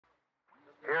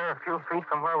Here, a few feet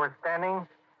from where we're standing,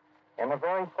 in the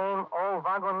very same old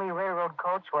wagon railroad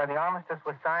coach where the armistice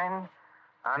was signed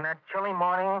on that chilly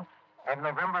morning of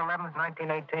November 11th,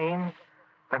 1918,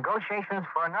 negotiations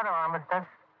for another armistice,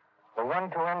 the one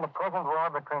to end the present war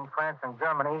between France and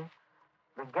Germany,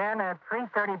 began at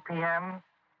 3:30 p.m.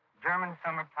 German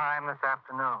summer time this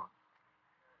afternoon.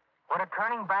 What a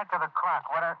turning back of the clock,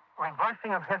 what a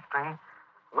reversing of history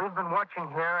we've been watching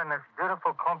here in this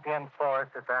beautiful Compiègne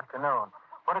forest this afternoon.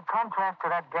 What a contrast to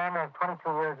that gander of 22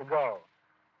 years ago.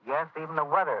 Yes, even the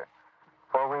weather,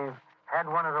 for we've had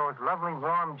one of those lovely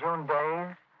warm June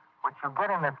days, which you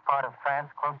get in this part of France,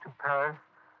 close to Paris,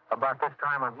 about this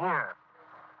time of year.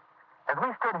 As we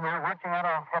stood here watching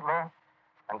Adolf Hitler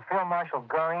and Field Marshal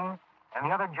Goering and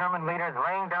the other German leaders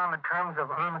laying down the terms of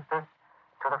armistice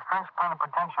to the French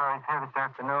plenipotentiaries here this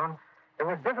afternoon, it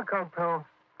was difficult to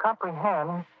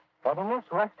comprehend that in this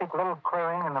rustic little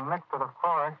clearing in the midst of the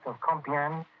forest of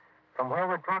Compiègne, from where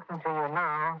we're talking to you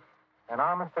now, an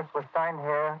armistice was signed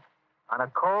here on a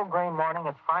cold gray morning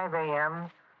at 5 a.m.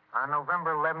 on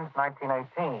November 11th,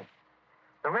 1918.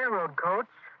 The railroad coach,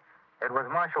 it was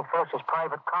Marshal Foch's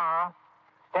private car,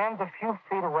 stands a few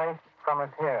feet away from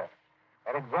us here,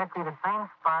 at exactly the same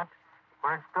spot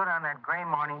where it stood on that gray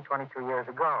morning 22 years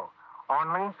ago.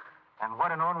 Only, and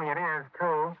what an only it is,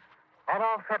 too,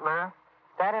 Adolf Hitler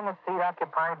sat in the seat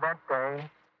occupied that day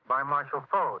by Marshal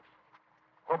Foch.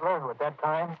 Hitler, who at that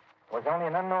time was only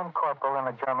an unknown corporal in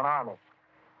the German army.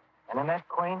 And in that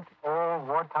quaint, old,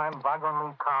 wartime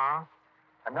wagon car,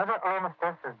 another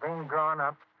armistice is being drawn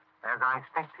up as I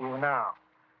speak to you now.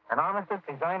 An armistice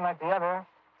designed like the other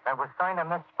that was signed on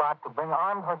this spot to bring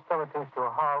armed hostilities to a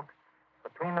halt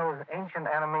between those ancient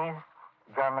enemies,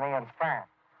 Germany and France.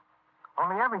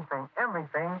 Only everything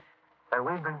that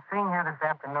we've been seeing here this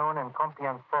afternoon in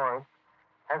Compiègne Forest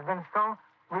has been so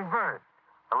reversed.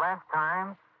 The last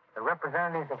time, the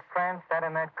representatives of France sat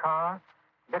in that car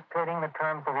dictating the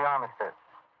terms of the armistice.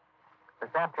 This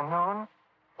afternoon,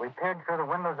 we peered through the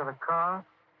windows of the car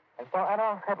and saw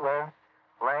Adolf Hitler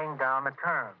laying down the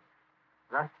terms.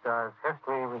 Thus does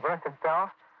history reverse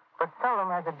itself, but seldom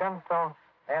has it done so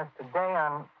as today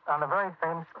on the very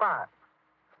same spot.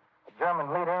 The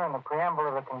German leader, in the preamble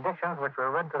of the conditions, which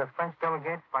were read to the French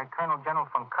delegates by Colonel General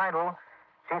von Keidel,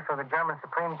 Chief of the German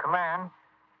Supreme Command,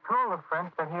 told the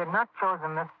French that he had not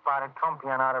chosen this spot at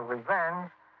Compiègne out of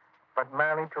revenge, but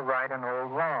merely to right an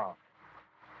old wrong.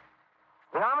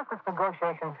 The armistice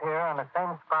negotiations here on the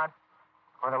same spot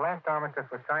where the last armistice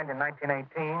was signed in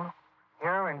 1918,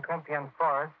 here in Compiègne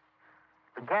Forest,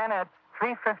 began at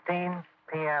 3:15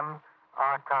 p.m.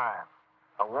 our time.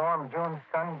 A warm June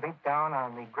sun beat down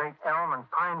on the great elm and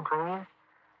pine trees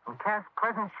and cast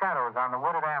pleasant shadows on the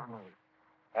wooded avenues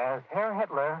as Herr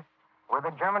Hitler, with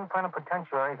the German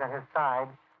plenipotentiaries at his side,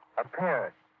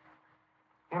 appeared.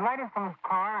 He lighted from his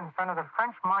car in front of the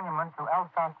French monument to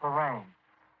Alsace-Lorraine,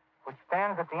 which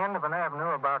stands at the end of an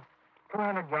avenue about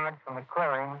 200 yards from the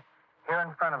clearing here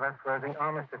in front of us where the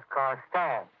armistice car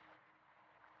stands.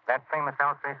 That famous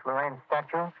Alsace-Lorraine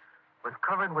statue was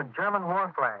covered with German war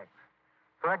flags,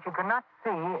 so that you could not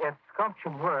see its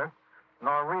sculptured work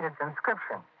nor read its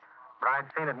inscription. But I've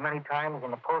seen it many times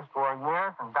in the post-war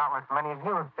years, and doubtless many of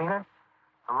you have seen it.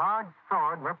 A large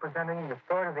sword representing the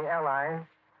sword of the Allies,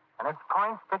 and its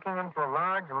point sticking into a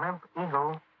large limp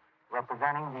eagle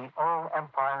representing the old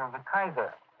empire of the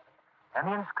Kaiser. And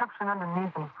the inscription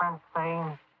underneath in French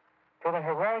saying, "To the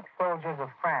heroic soldiers of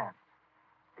France,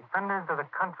 defenders of the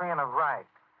country and of right,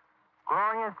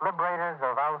 glorious liberators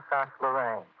of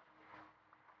Alsace-Lorraine."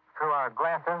 Through our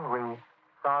glasses, we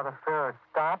saw the Führer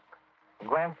stop,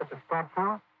 glance at the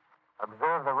statue,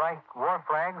 observe the Reich war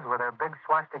flags with their big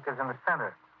swastikas in the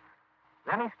center.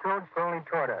 Then he strode slowly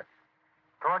toward us,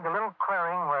 toward the little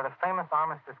clearing where the famous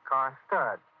armistice car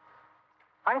stood.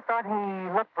 I thought he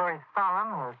looked very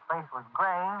solemn, his face was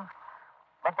grave,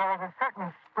 but there was a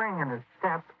certain spring in his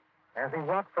step as he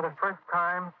walked for the first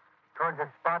time towards the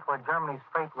spot where Germany's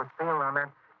fate was sealed on that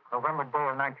November day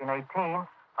of 1918,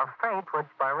 a fate which,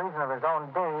 by reason of his own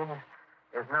deeds,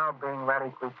 is now being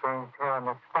radically changed here on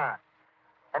this spot.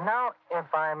 And now,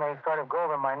 if I may sort of go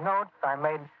over my notes I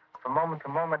made from moment to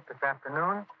moment this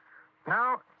afternoon,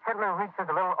 now Hitler reaches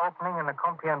a little opening in the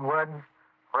Compiègne woods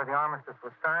where the armistice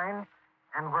was signed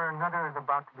and where another is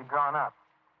about to be drawn up.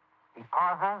 He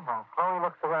pauses and slowly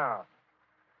looks around.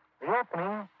 The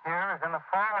opening here is in the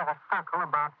form of a circle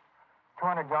about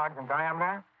 200 yards in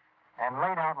diameter and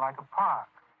laid out like a park.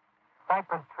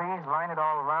 Cypress trees line it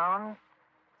all around,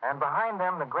 and behind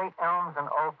them the great elms and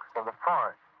oaks of the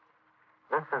forest.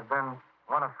 This has been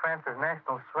one of France's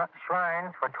national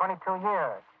shrines for 22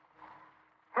 years.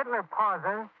 Hitler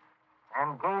pauses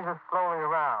and gazes slowly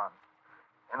around.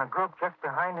 In a group just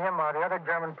behind him are the other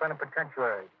German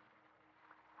plenipotentiaries.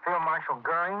 Field Marshal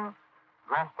Goering,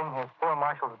 grasping his Field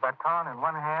Marshal's baton in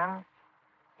one hand,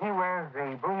 he wears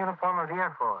the blue uniform of the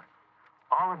Air Force.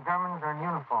 All the Germans are in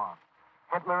uniform.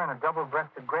 Hitler in a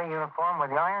double-breasted gray uniform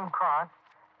with the Iron Cross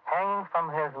hanging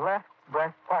from his left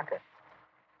breast pocket.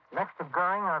 Next to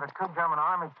Goering are the two German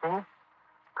Army chiefs,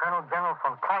 Colonel General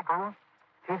von Keitel,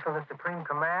 Chief of the Supreme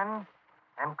Command,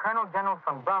 and Colonel General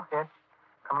von Blachitz,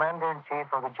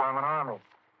 Commander-in-Chief of the German Army.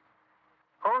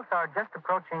 Both are just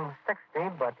approaching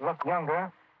 60, but look younger,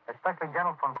 especially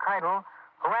General von Keitel,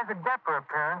 who has a dapper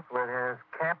appearance with his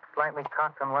cap slightly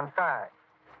cocked on one side.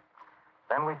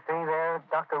 Then we see there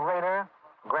Dr. Raeder,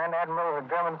 Grand Admiral of the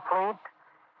German fleet.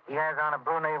 He has on a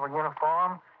blue naval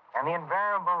uniform and the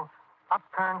invariable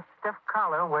upturned stiff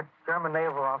collar which German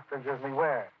naval officers usually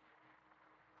wear.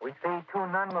 We see two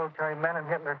non-military men in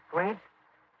Hitler's suite.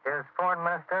 His foreign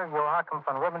minister, Joachim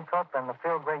von Ribbentrop, in the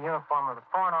field gray uniform of the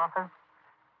Foreign Office,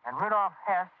 and Rudolf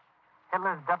Hess,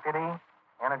 Hitler's deputy,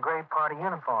 in a gray party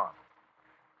uniform.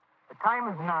 The time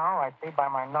is now, I see by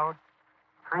my notes,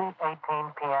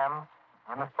 3:18 p.m.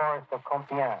 in the forest of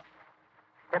Compiègne.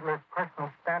 Hitler's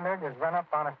personal standard is run up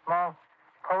on a small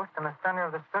post in the center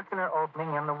of the circular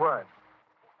opening in the wood.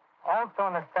 Also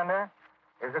in the center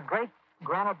is a great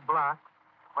granite block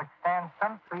which stands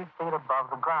some 3 feet above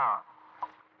the ground.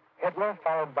 Hitler,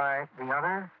 followed by the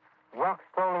others, walks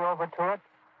slowly over to it,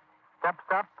 steps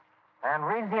up, and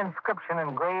reads the inscription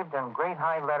engraved in great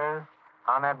high letters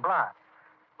on that block.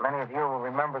 Many of you will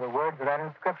remember the words of that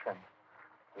inscription.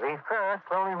 The Führer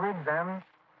slowly reads them,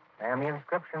 and the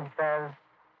inscription says,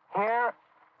 "Here,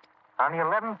 on the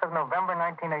 11th of November,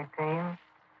 1918,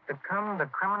 succumbed the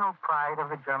criminal pride of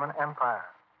the German Empire,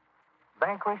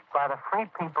 vanquished by the free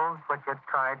peoples which it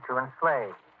tried to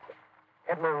enslave."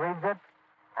 Hitler reads it,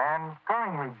 and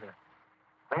Goering reads it.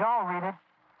 They all read it,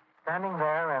 standing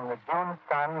there in the June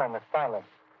sun and the silence.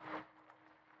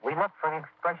 We look for the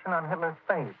expression on Hitler's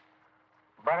face,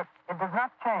 but it does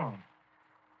not change.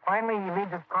 Finally, he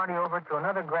leads his party over to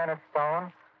another granite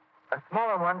stone, a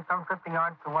smaller one some 50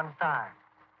 yards to one side.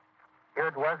 Here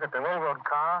it was at the railroad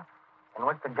car in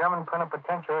which the German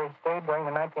plenipotentiary stayed during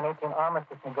the 1918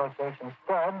 armistice negotiations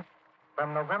stood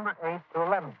from November 8th to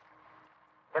 11th.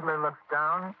 Hitler looks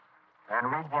down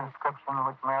and reads the inscription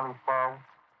which merely says,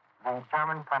 "The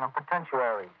German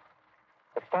plenipotentiary."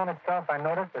 The stone itself, I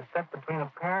noticed, is set between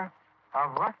a pair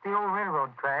of rusty old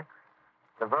railroad tracks,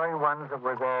 the very ones that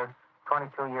were there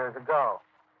 22 years ago.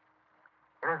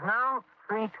 It is now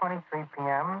 3:23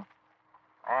 p.m.,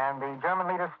 and the German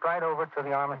leaders stride over to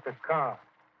the armistice car.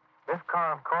 This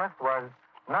car, of course, was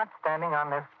not standing on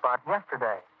this spot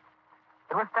yesterday.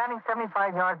 It was standing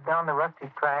 75 yards down the rusty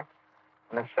track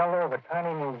in the shelter of a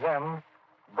tiny museum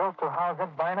built to house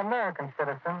it by an American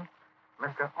citizen,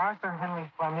 Mr. Arthur Henry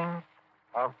Fleming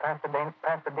of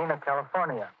Pasadena,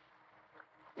 California.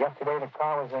 Yesterday, the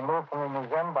car was removed from the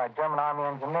museum by German Army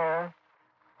engineers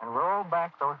and rolled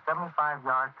back those 75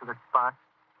 yards to the spot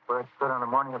where it stood on the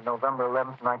morning of November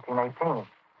 11th, 1918.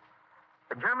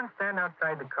 The Germans stand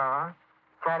outside the car,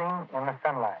 chatting in the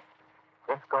sunlight.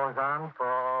 This goes on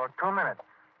for 2 minutes.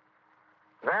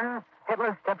 Then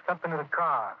Hitler steps up into the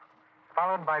car,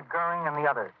 followed by Goering and the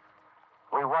others.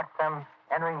 We watch them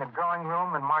entering the drawing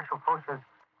room in Marshal Foch's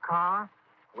car.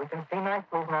 We can see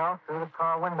nicely now through the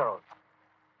car windows.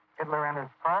 Hitler enters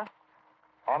first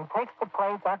and takes the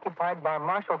place occupied by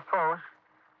Marshal Foch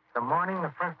the morning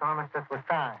the first armistice was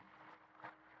signed.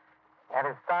 At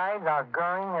his sides are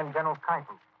Goering and General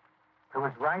Keitel. To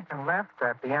his right and left,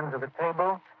 at the ends of the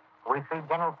table, we see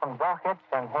General von Blachitz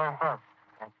and Herr Hertz.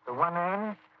 At the one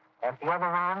end, at the other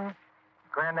end,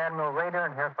 Grand Admiral Raeder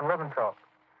and Herr von Ribbentrop.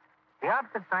 The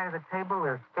opposite side of the table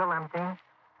is still empty,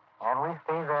 and we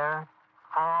see there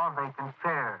 4 vacant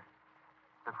chairs.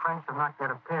 The French have not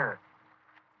yet appeared,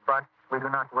 but we do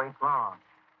not wait long.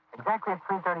 Exactly at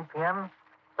 3:30 p.m.,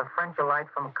 the French alight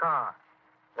from a car.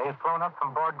 They've flown up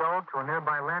from Bordeaux to a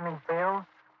nearby landing field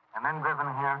and then driven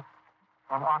here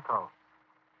in auto.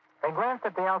 They glanced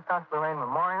at the Alsace-Lorraine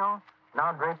Memorial,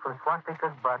 now draped with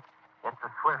swastikas, but it's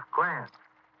a swift glance.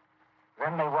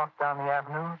 Then they walked down the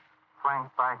avenue,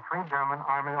 flanked by 3 German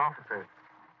Army officers.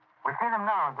 We see them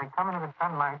now as they come into the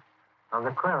sunlight of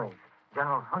the clearing.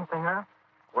 General Huntinger,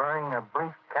 wearing a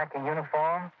brief khaki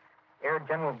uniform, Air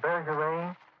General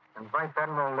Bergeret and Vice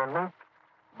Admiral Leluc,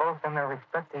 both in their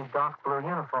respective dark blue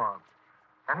uniforms.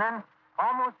 And then,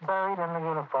 almost buried in the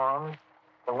uniforms,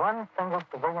 the one single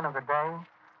civilian of the day,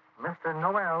 Mr.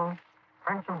 Noel,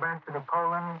 French ambassador to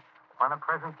Poland, when the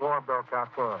present war broke out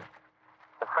for us.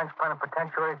 The French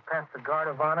plenipotentiaries passed the guard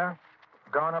of honor,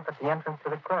 drawn up at the entrance to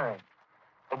the clearing.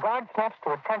 The guard snaps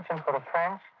to attention for the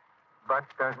French, but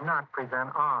does not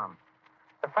present arms.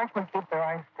 The Frenchmen keep their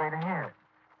eyes straight ahead.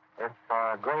 It's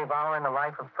a grave hour in the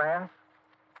life of France,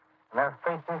 and their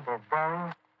faces are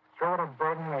bearing, show what a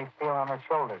burden they feel on their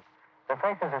shoulders. Their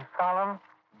faces are solemn,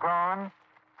 drawn,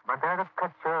 but they're the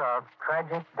picture of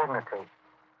tragic dignity.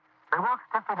 They walk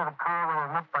stiffly to the car where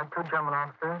they're met by two German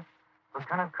officers,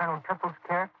 Lieutenant Colonel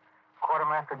Tippelskirch,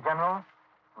 Quartermaster General,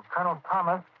 and Colonel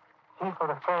Thomas, Chief of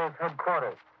the Fur's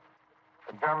headquarters.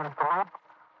 The Germans salute,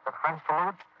 the French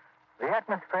salute. The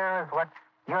atmosphere is what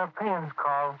Europeans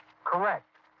call correct.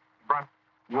 But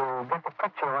you get the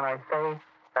picture when I say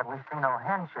that we see no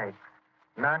handshakes,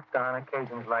 not on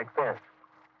occasions like this.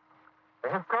 The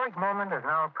historic moment is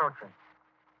now approaching.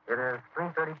 It is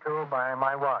 3:32 by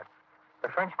my watch. The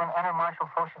Frenchmen enter Marshal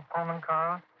Foch's Pullman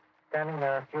car, standing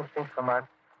there a few feet from us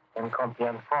in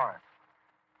Compiègne Forest.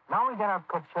 Now we get our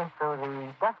picture through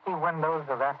the dusty windows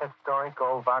of that historic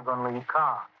old wagon-lit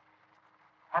car.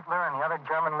 Hitler and the other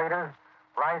German leaders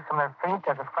rise from their feet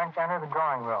as the French enter the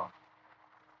drawing room.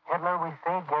 Hitler, we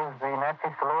see, gives the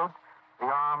Nazi salute, the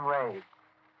arm raised.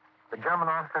 The German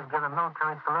officers give a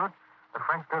military salute. The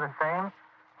French do the same.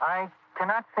 I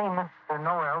cannot see Mr.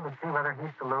 Noel to see whether he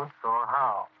salutes or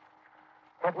how.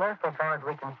 Hitler, so far as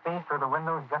we can see through the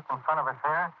windows just in front of us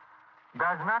here,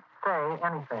 does not say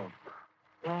anything.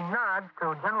 He nods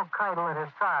to General Keitel at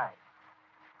his side.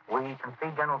 We can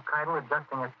see General Keitel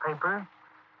adjusting his papers,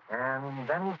 and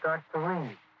then he starts to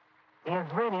read. He is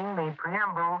reading the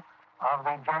preamble of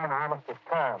the German armistice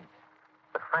terms.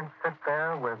 The French sit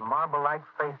there with marble-like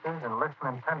faces and listen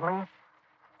intently.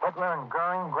 Hitler and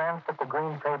Goering glance at the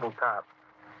green tabletop.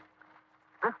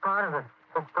 This part of the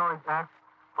historic act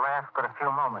lasts but a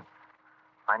few moments.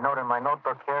 I note in my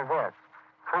notebook here this.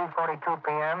 3:42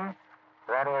 p.m.,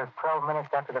 that is 12 minutes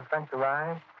after the French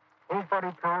arrive.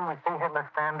 3:42, we see Hitler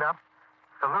stand up,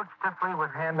 salute stiffly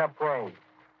with hand upraised.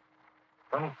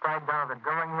 Then he strides out of the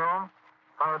drawing room,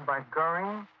 followed by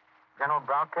Goering, General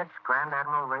Brauchitsch, Grand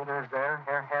Admiral Rader is there,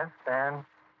 Herr Hess, and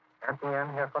at the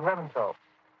end, Herr von Ribbentrop.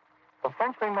 The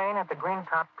French remain at the green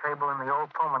top table in the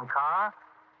old Pullman car,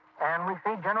 and we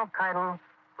see General Keitel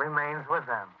remains with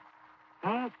them.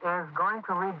 He is going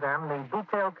to read them the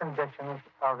detailed conditions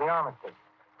of the armistice.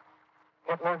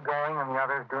 Hitler, Goering, and the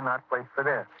others do not wait for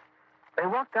this. They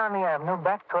walk down the avenue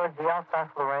back towards the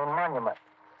Alsace-Lorraine monument.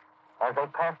 As they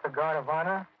pass the Guard of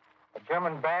Honor, the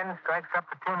German band strikes up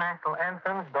the two national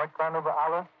anthems, Deutschland über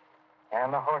alles,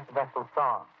 and the Horst Wessel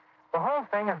song. The whole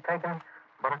thing has taken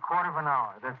but a quarter of an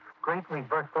hour, this great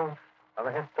reversal of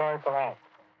a historical act.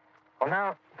 Well,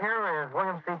 now, here is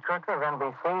William C. Kirker of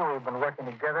NBC. We've been working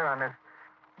together on this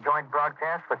joint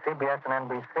broadcast for CBS and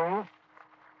NBC.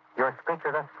 Your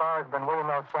speaker thus far has been William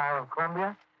L. Shire of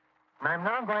Columbia. And I'm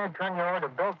now going to turn you over to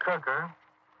Bill Kirker,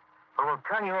 who will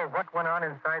tell you what went on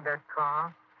inside that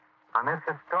car on this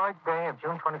historic day of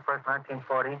June 21st,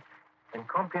 1940, in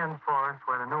Compiègne Forest,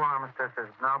 where the new armistice is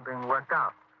now being worked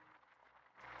out.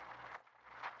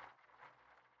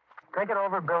 Take it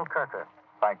over, Bill Kirker.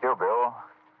 Thank you, Bill.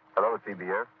 Hello,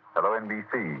 CBS. Hello,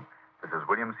 NBC. This is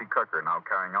William C. Kirker now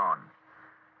carrying on.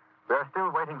 We are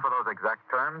still waiting for those exact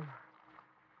terms,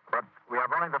 but we have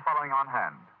only the following on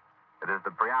hand. It is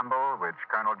the preamble which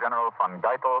Colonel General von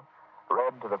Keitel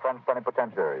read to the French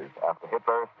plenipotentiaries after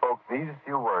Hitler spoke these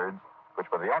few words,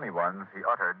 which were the only ones he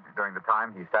uttered during the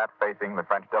time he sat facing the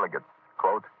French delegates.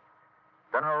 Quote,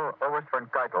 General August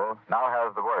von Keitel now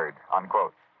has the word,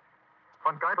 unquote.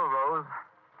 Von Keitel rose,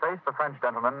 faced the French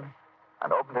gentlemen,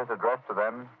 and opened his address to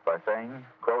them by saying,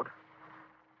 quote,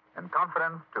 in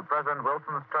confidence to President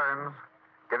Wilson's terms,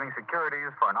 giving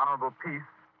securities for an honorable peace,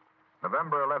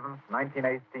 November 11th,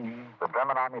 1918, the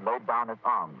German army laid down its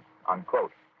arms,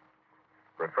 unquote.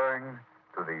 Referring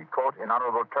to the, quote, in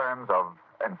honorable terms of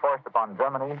enforced upon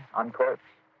Germany, unquote,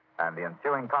 and the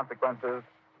ensuing consequences,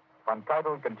 von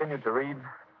Keitel continued to read,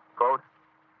 quote,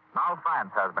 now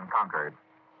France has been conquered.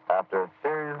 After a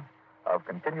series of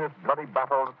continuous bloody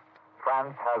battles,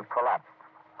 France has collapsed,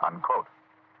 unquote.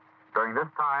 During this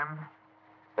time,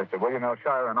 Mr. William L.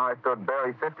 Shire and I stood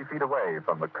barely 50 feet away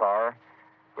from the car,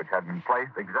 which had been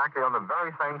placed exactly on the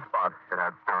very same spot it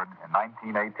had stood in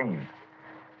 1918.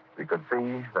 We could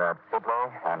see that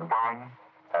Hitler and Goering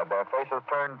had their faces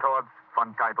turned towards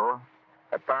von Keitel,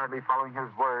 apparently following his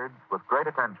words with great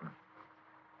attention.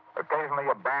 Occasionally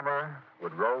a banner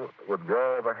would roar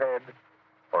overhead,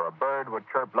 or a bird would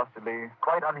chirp lustily,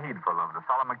 quite unheedful of the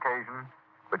solemn occasion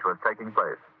which was taking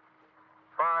place.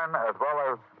 Foreign as well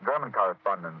as German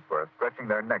correspondents were stretching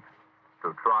their necks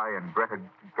to try and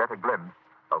get a glimpse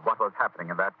of what was happening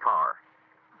in that car.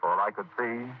 All I could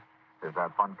see is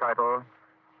that von Keitel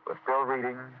was still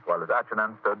reading while his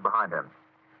adjutant stood behind him.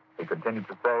 He continued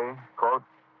to say, quote,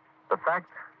 "The fact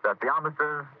that the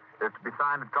armistice is to be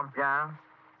signed at Compiègne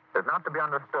is not to be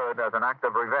understood as an act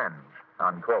of revenge,"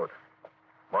 unquote.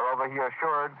 Moreover, he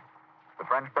assured the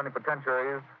French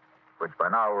plenipotentiaries, which by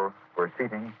now were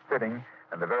sitting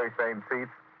in the very same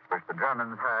seats which the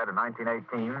Germans had in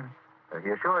 1918,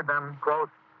 he assured them, quote,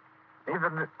 "Neither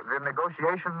the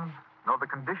negotiations nor the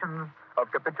conditions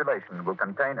of capitulation will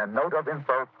contain a note of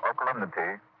insult or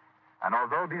calumny, and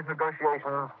although these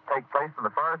negotiations take place in the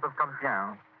forest of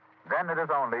Compiègne, then it is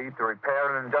only to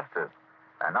repair an injustice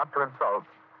and not to insult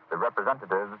the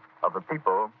representatives of the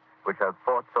people which have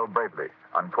fought so bravely,"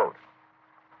 unquote.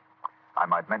 I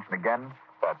might mention again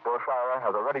that Bill Shirer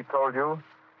has already told you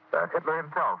that Hitler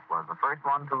himself was the first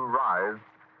one to rise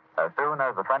as soon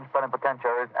as the French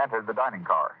plenipotentiaries entered the dining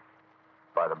car.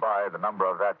 By the by, the number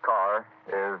of that car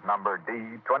is number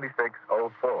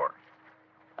D2604.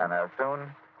 And as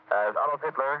soon as Adolf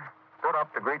Hitler stood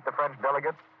up to greet the French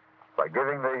delegates by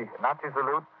giving the Nazi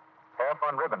salute, Herr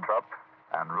von Ribbentrop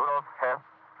and Rudolf Hess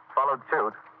followed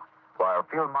suit, while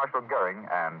Field Marshal Goering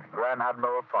and Grand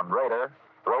Admiral von Raeder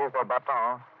raised their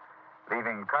batons,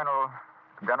 leaving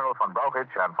General von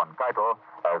Brauchitsch and von Keitel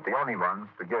as the only ones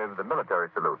to give the military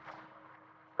salute.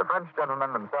 The French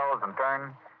gentlemen themselves, in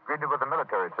turn, greeted with a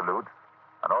military salute,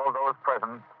 and all those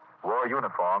present wore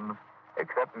uniforms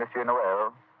except Monsieur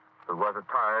Noël, who was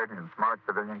attired in smart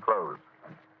civilian clothes.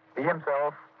 He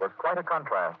himself was quite a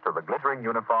contrast to the glittering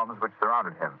uniforms which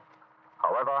surrounded him.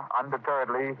 However,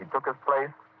 undeterredly, he took his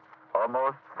place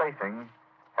almost facing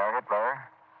Herr Hitler,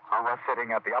 who was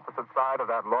sitting at the opposite side of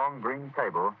that long green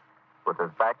table with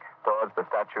his back towards the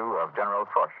statue of General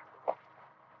Foch.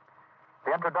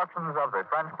 The introductions of the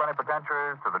French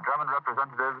plenipotentiaries to the German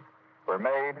representatives were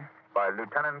made by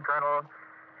Lieutenant Colonel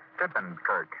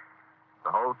Stippenkirk.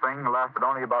 The whole thing lasted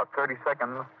only about 30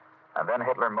 seconds, and then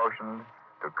Hitler motioned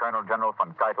to Colonel General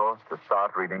von Keitel to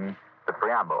start reading the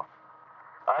preamble.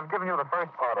 I've given you the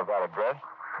first part of that address.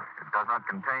 It does not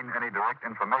contain any direct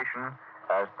information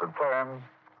as to the terms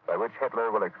by which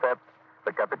Hitler will accept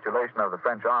the capitulation of the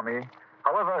French army.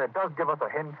 However, it does give us a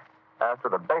hint as to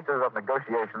the basis of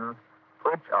negotiations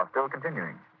which are still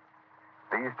continuing.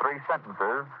 These three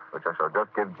sentences, which I shall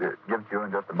just give to you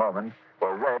in just a moment,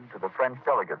 were read to the French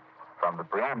delegates from the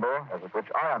preamble, as of which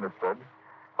I understood,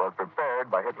 was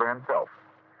prepared by Hitler himself.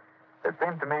 It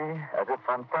seemed to me as if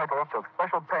von Keitel took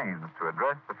special pains to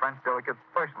address the French delegates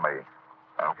personally.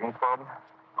 As he said,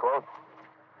 quote,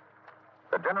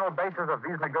 "The general basis of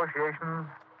these negotiations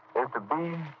is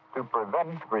to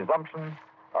prevent resumption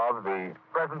of the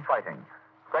present fighting.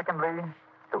 Secondly,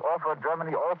 to offer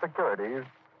Germany all securities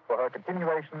for her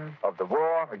continuation of the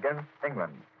war against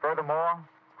England. Furthermore,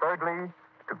 thirdly,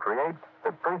 to create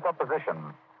the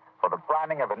presuppositions for the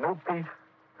planning of a new peace,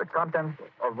 the contents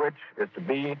of which is to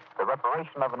be the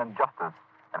reparation of an injustice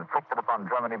inflicted upon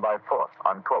Germany by force,"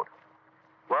 unquote.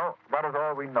 Well, that is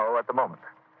all we know at the moment.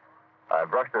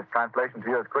 I've rushed this translation to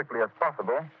you as quickly as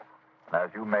possible, and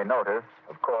as you may notice,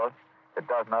 of course, it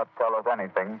does not tell us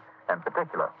anything in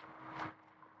particular.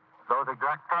 Those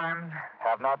exact terms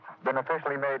have not been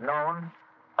officially made known.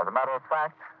 As a matter of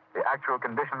fact, the actual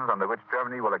conditions under which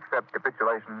Germany will accept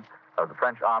capitulation of the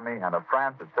French army and of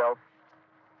France itself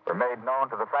were made known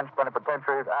to the French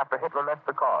plenipotentiaries after Hitler left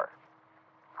the car.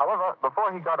 However,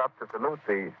 before he got up to salute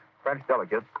the French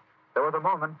delegates, there was a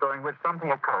moment during which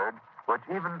something occurred which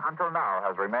even until now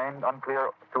has remained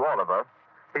unclear to all of us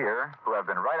here who have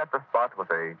been right at the spot with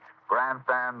a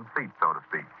grandstand seat, so to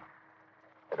speak.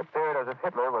 It appeared as if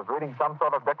Hitler was reading some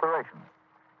sort of declaration.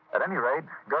 At any rate,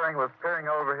 Goering was peering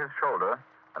over his shoulder,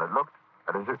 and it looked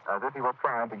as if he was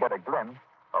trying to get a glimpse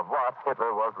of what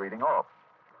Hitler was reading off.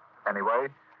 Anyway,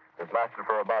 this lasted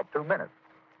for about 2 minutes.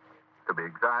 To be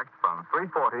exact, from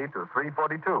 3:40 to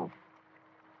 3:42.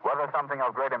 Whether something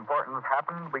of great importance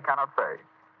happened, we cannot say.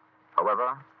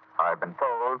 However, I've been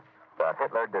told that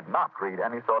Hitler did not read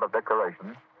any sort of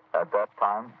declaration at that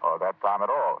time or that time at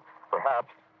all. Perhaps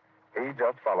he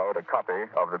just followed a copy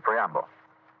of the preamble.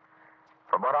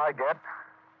 From what I get,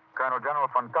 Colonel General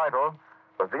von Keitel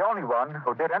was the only one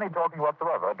who did any talking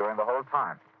whatsoever during the whole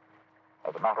time.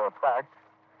 As a matter of fact,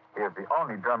 he is the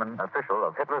only German official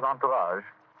of Hitler's entourage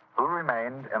who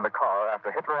remained in the car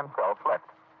after Hitler himself left.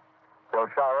 Bill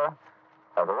Shirer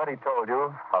has already told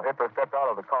you how Hitler stepped out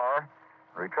of the car and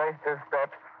retraced his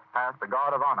steps past the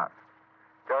Guard of Honor.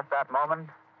 Just that moment,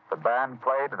 the band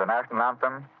played the national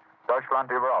anthem, Deutschland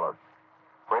über alles,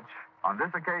 which, on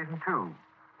this occasion, too,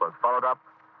 was followed up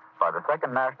by the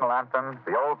second national anthem,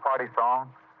 the old party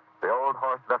song, the old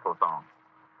horse vessel song.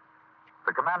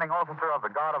 The commanding officer of the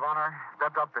Guard of Honor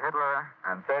stepped up to Hitler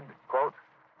and said, quote,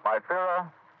 "My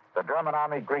Führer, the German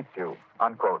army greets you,"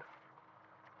 unquote.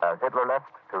 As Hitler left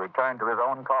to return to his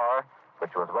own car,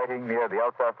 which was waiting near the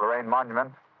Alsace-Lorraine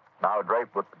monument, now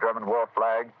draped with the German war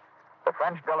flag, the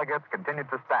French delegates continued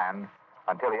to stand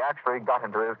until he actually got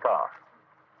into his car.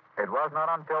 It was not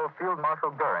until Field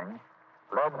Marshal Goering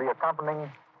led the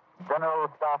accompanying general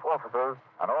staff officers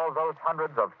and all those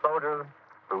hundreds of soldiers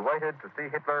who waited to see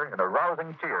Hitler in a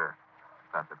rousing cheer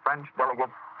that the French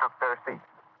delegates took their seats.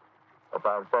 As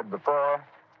I've said before,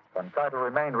 von Keitel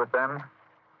remained with them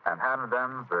and handed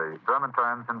them the German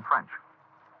terms in French.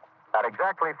 At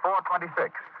exactly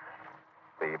 4:26,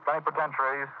 the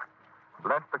plenipotentiaries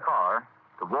left the car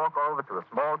to walk over to a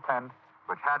small tent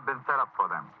which had been set up for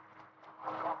them.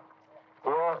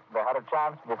 Here, they had a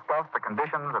chance to discuss the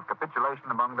conditions of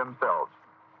capitulation among themselves.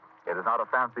 It is not a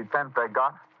fancy tent they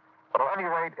got, but at any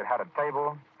rate, it had a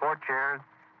table, 4 chairs,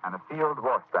 and a field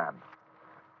washstand.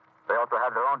 They also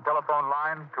had their own telephone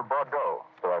line to Bordeaux,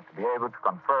 so as to be able to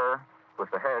confer with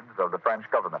the heads of the French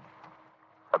government.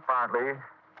 Apparently,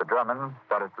 the Germans,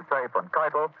 that is to say, von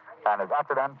Keitel and his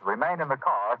adjutants, remained in the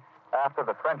car after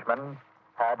the Frenchmen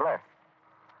had left.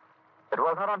 It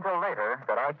was not until later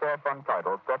that I saw von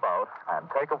Keitel step out and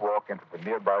take a walk into the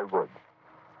nearby woods.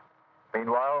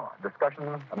 Meanwhile,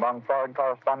 discussions among foreign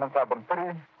correspondents have been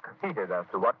pretty heated as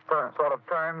to what sort of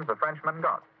terms the Frenchmen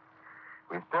got.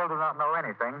 We still do not know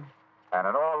anything, and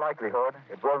in all likelihood,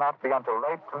 it will not be until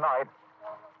late tonight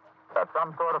that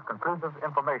some sort of conclusive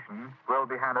information will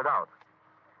be handed out.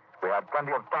 We had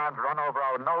plenty of time to run over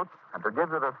our notes and to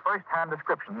give you the first-hand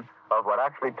description of what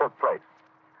actually took place.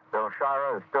 Bill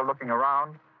Shirer is still looking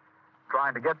around,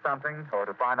 trying to get something or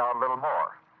to find out a little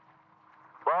more.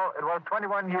 Well, it was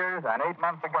 21 years and 8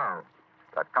 months ago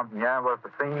that Compiègne was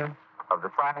the scene of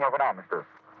the signing of an armistice.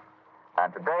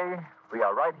 And today, we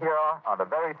are right here on the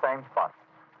very same spot.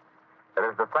 It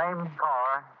is the same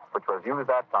car which was used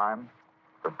that time,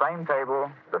 the same table,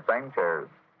 the same chairs.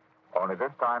 Only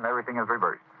this time, everything is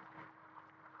reversed.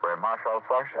 Where Marshal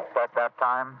Foch sat that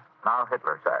time, now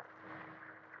Hitler sat.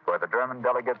 Where the German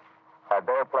delegates had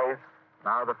their place,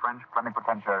 now the French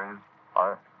plenipotentiaries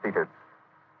are seated.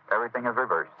 Everything is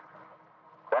reversed.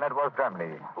 Then it was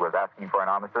Germany who was asking for an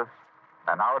armistice,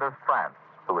 and now it is France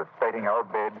who is stating our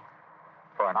bid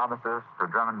for an armistice to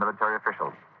German military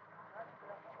officials.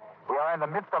 We are in the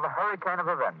midst of a hurricane of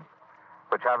events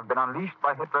which have been unleashed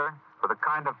by Hitler with a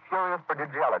kind of furious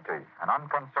prodigality and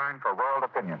unconcern for world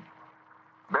opinion.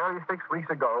 Barely 6 weeks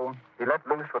ago, he let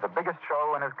loose with the biggest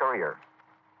show in his career.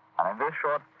 And in this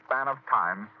short span of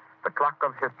time, the clock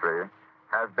of history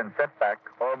has been set back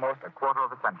almost a quarter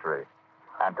of a century.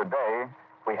 And today,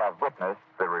 we have witnessed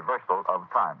the reversal of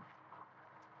time.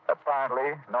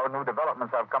 Apparently, no new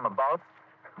developments have come about.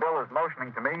 Bill is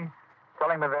motioning to me,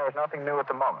 telling me there is nothing new at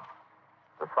the moment.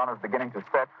 The sun is beginning to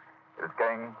set. It is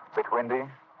getting a bit windy.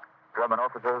 German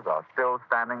officers are still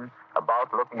standing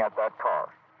about looking at that car.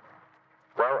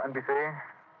 Well, NBC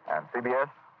and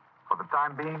CBS, for the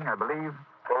time being, I believe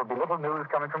there will be little news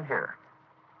coming from here.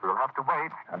 We will have to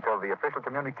wait until the official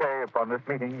communique upon this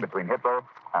meeting between Hitler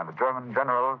and the German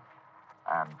generals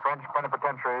and French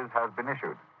plenipotentiaries has been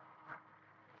issued.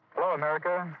 Hello,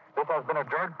 America. This has been a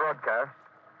joint broadcast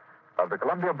of the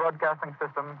Columbia Broadcasting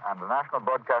System and the National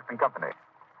Broadcasting Company.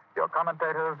 Your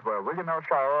commentators were William L.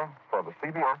 Shirer for the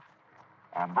CBS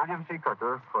and William C.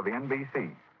 Kirker for the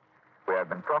NBC. We have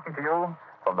been talking to you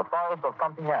from the forest of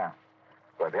Compiègne,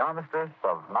 where the armistice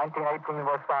of 1918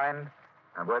 was signed,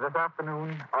 and where this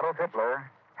afternoon Adolf Hitler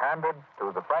handed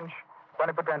to the French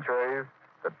plenipotentiaries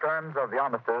the terms of the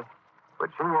armistice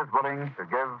which he is willing to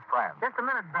give France. Just a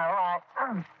minute, Bill.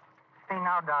 I see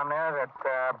now down there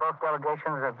that both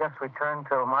delegations have just returned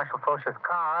to Marshal Foch's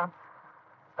car.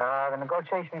 The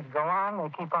negotiations go on. They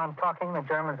keep on talking, the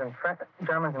Germans and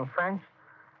French,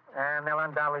 and they'll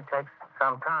undoubtedly take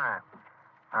some time.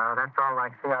 That's all I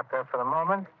see out there for the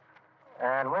moment.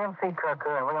 And William C.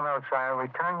 Kirker and William L. Shirer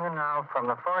return you now from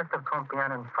the forest of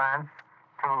Compiègne in France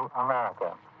to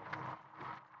America.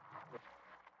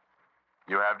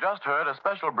 You have just heard a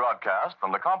special broadcast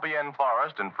from the Compiègne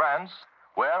Forest in France,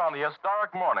 where on the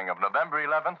historic morning of November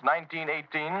 11th,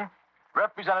 1918,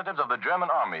 representatives of the German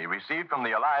army received from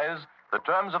the Allies the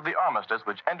terms of the armistice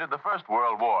which ended the First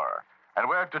World War, and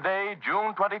where today,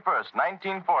 June 21st,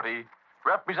 1940,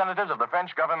 representatives of the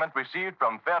French government received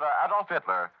from Führer Adolf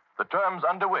Hitler the terms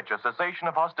under which a cessation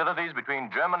of hostilities between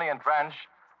Germany and France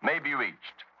may be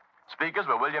reached. Speakers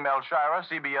were William L. Shirer,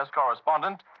 CBS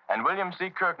correspondent, and William C.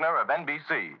 Kirkner of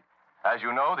NBC. As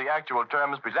you know, the actual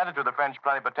terms presented to the French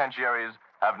plenipotentiaries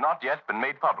have not yet been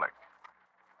made public.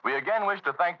 We again wish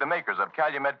to thank the makers of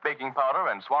Calumet baking powder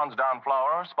and Swan's Down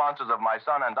flour, sponsors of My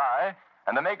Son and I,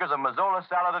 and the makers of Mazzola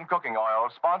salad and cooking oil,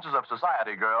 sponsors of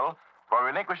Society Girl, for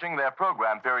relinquishing their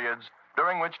program periods,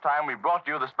 during which time we brought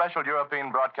you the special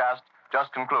European broadcast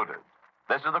just concluded.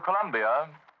 This is the Columbia